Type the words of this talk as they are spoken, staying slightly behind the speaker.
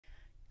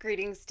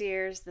Greetings,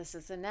 dears. This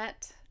is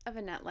Annette of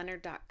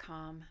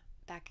AnnetteLeonard.com,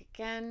 back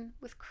again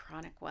with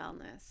Chronic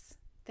Wellness.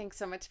 Thanks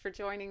so much for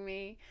joining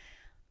me.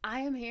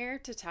 I am here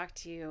to talk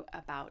to you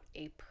about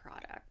a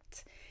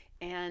product.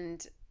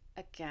 And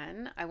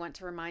again, I want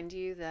to remind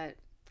you that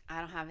I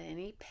don't have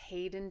any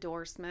paid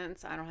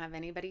endorsements. I don't have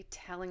anybody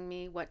telling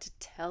me what to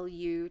tell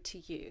you to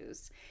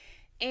use.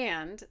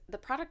 And the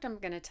product I'm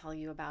going to tell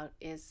you about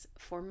is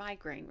for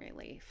migraine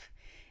relief.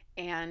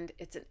 And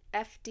it's an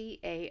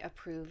FDA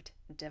approved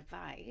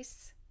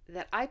device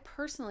that I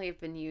personally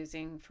have been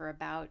using for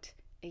about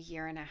a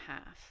year and a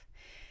half.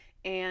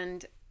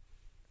 And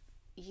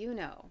you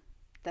know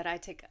that I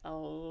take a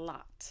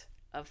lot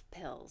of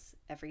pills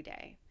every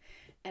day.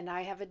 And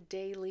I have a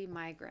daily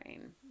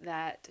migraine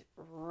that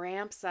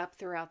ramps up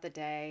throughout the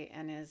day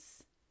and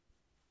is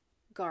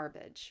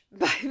garbage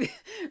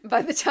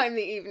by the time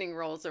the evening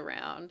rolls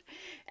around.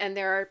 And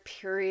there are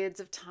periods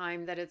of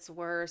time that it's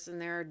worse,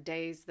 and there are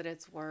days that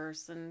it's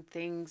worse, and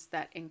things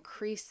that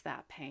increase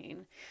that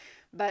pain.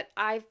 But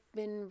I've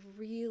been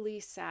really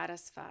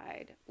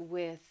satisfied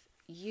with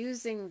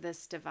using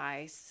this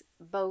device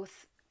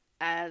both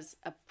as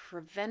a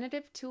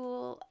preventative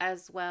tool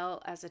as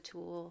well as a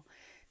tool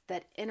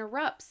that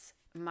interrupts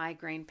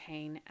migraine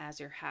pain as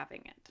you're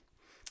having it.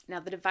 Now,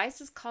 the device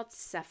is called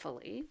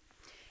Cefaly.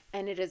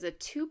 And it is a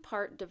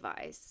two-part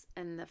device.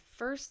 And the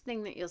first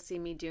thing that you'll see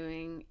me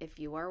doing if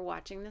you are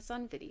watching this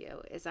on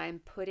video is I'm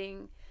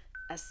putting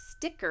a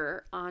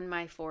sticker on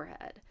my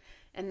forehead.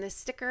 And the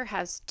sticker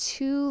has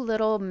two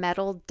little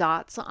metal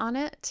dots on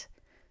it.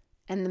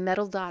 And the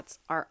metal dots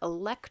are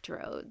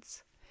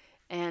electrodes.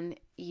 And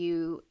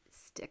you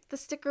stick the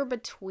sticker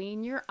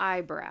between your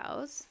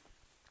eyebrows.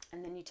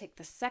 And then you take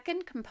the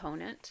second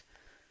component,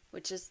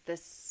 which is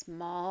this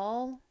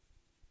small,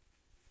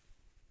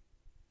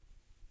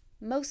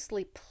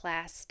 mostly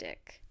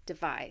plastic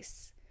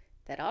device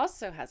that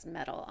also has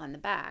metal on the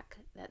back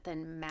that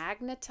then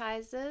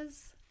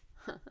magnetizes.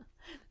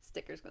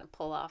 Sticker's going to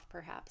pull off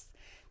perhaps.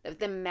 That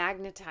then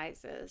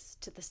magnetizes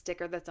to the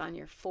sticker that's on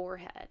your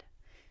forehead.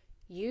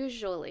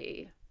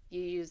 Usually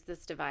you use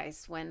this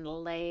device when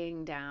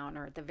laying down,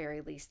 or at the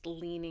very least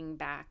leaning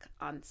back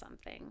on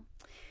something.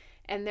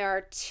 And there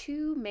are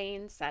two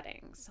main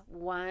settings.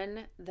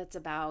 One that's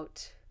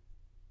about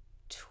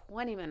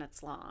 20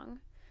 minutes long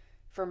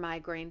for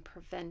migraine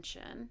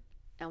prevention,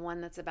 and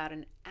one that's about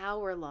an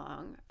hour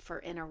long for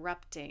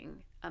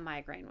interrupting a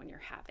migraine when you're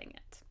having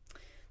it.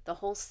 The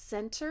whole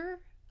center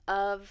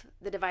of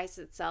the device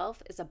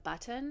itself is a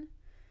button,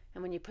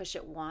 and when you push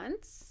it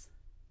once,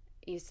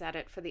 you set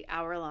it for the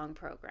hour-long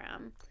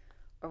program,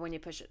 or when you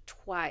push it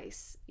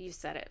twice, you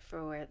set it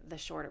for the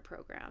shorter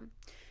program.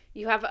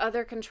 You have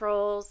other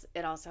controls.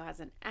 It also has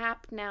an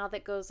app now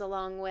that goes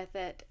along with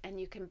it, and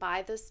you can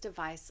buy this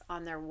device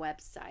on their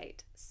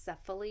website,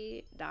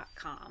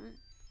 Cefaly.com.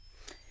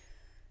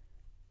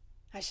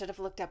 I should have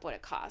looked up what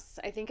it costs.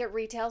 I think it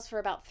retails for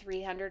about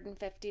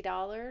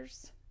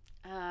 $350.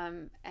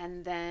 And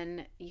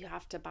then you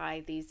have to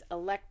buy these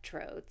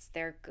electrodes.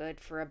 They're good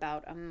for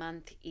about a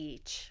month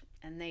each,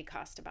 and they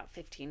cost about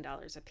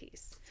 $15 a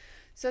piece.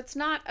 So it's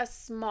not a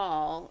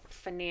small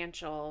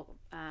financial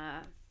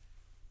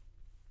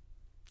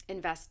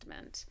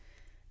investment,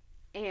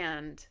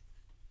 and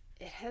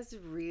it has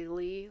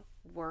really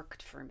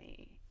worked for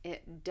me.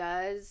 It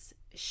does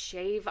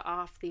shave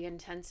off the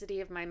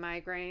intensity of my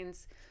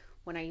migraines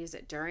when I use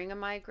it during a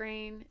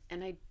migraine,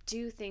 and I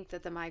do think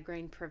that the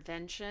migraine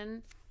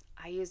prevention,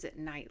 I use it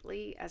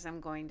nightly as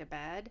I'm going to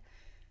bed,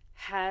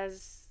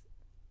 has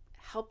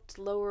helped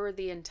lower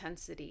the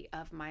intensity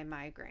of my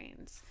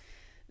migraines.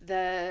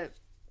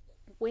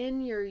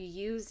 When you're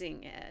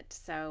using it,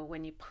 so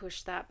when you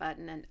push that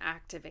button and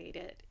activate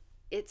it,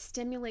 it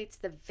stimulates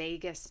the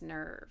vagus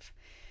nerve.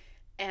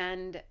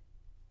 And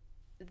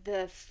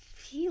the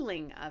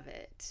feeling of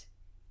it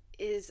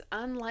is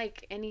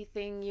unlike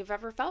anything you've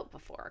ever felt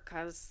before,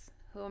 because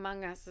who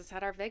among us has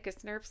had our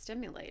vagus nerve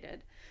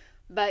stimulated?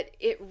 But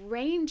it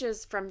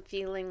ranges from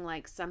feeling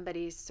like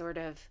somebody's sort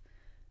of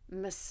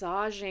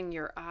massaging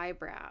your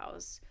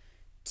eyebrows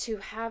to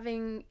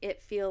having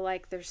it feel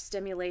like there's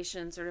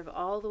stimulation sort of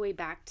all the way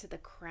back to the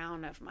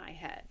crown of my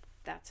head.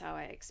 That's how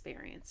I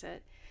experience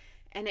it.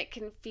 And it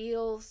can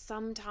feel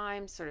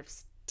sometimes sort of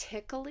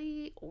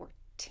tickly or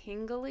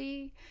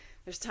tingly.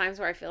 There's times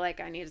where I feel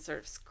like I need to sort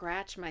of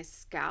scratch my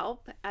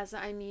scalp as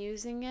I'm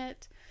using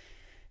it.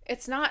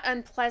 It's not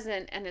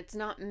unpleasant, and it's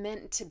not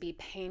meant to be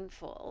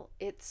painful.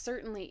 It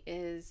certainly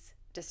is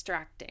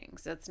distracting.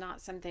 So it's not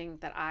something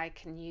that I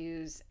can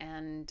use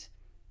and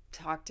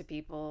talk to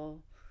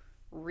people,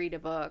 read a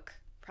book,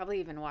 probably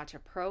even watch a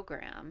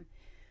program.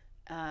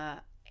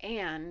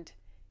 And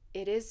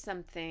it is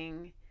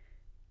something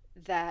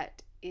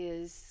that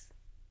is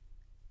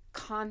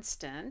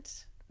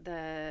constant.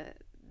 The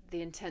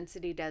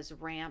intensity does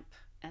ramp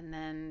and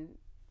then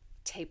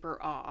taper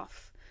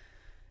off.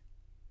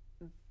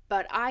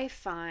 But I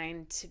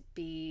find to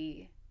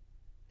be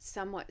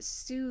somewhat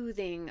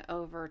soothing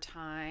over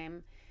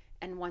time.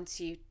 And once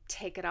you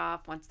take it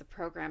off, once the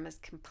program is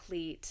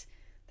complete,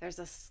 there's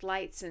a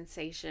slight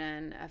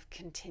sensation of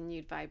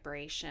continued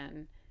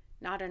vibration,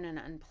 not in an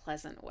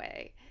unpleasant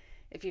way.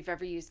 If you've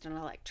ever used an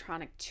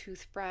electronic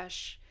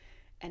toothbrush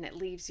and it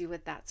leaves you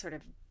with that sort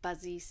of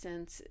buzzy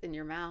sense in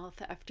your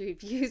mouth after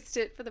you've used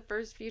it for the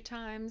first few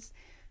times,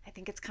 I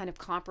think it's kind of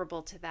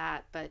comparable to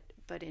that,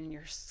 but in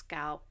your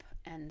scalp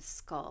and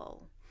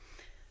skull.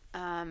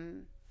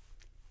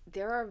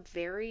 There are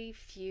very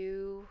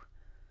few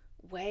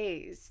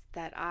ways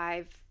that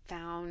I've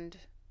found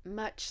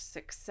much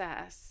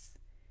success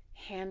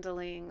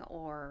handling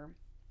or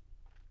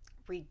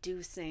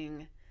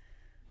reducing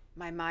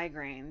my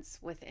migraines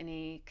with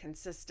any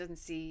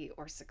consistency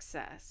or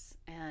success.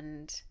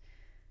 And,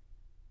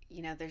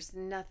 there's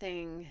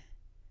nothing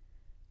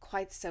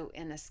quite so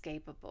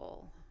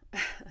inescapable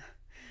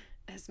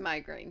as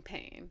migraine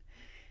pain.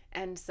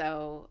 And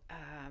so,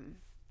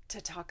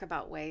 to talk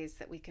about ways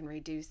that we can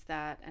reduce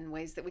that and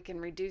ways that we can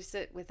reduce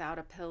it without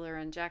a pill or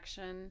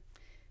injection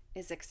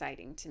is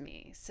exciting to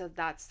me. So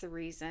that's the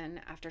reason,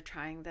 after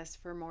trying this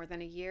for more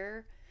than a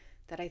year,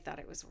 that I thought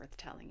it was worth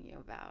telling you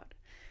about.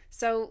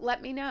 So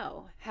let me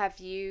know. Have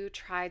you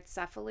tried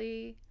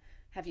Cefaly?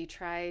 Have you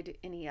tried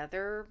any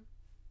other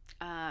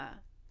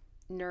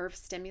nerve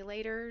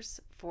stimulators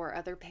for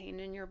other pain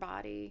in your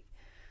body?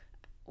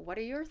 What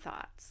are your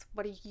thoughts?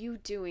 What are you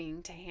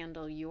doing to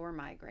handle your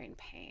migraine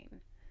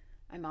pain?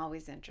 I'm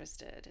always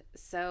interested.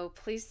 So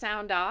please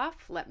sound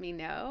off. Let me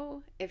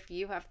know if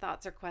you have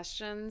thoughts or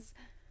questions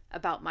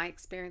about my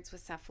experience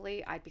with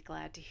Cefaly. I'd be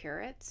glad to hear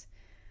it.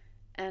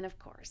 And of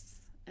course,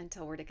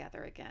 until we're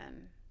together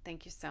again,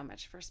 thank you so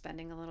much for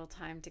spending a little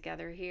time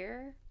together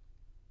here,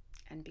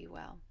 and be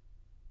well.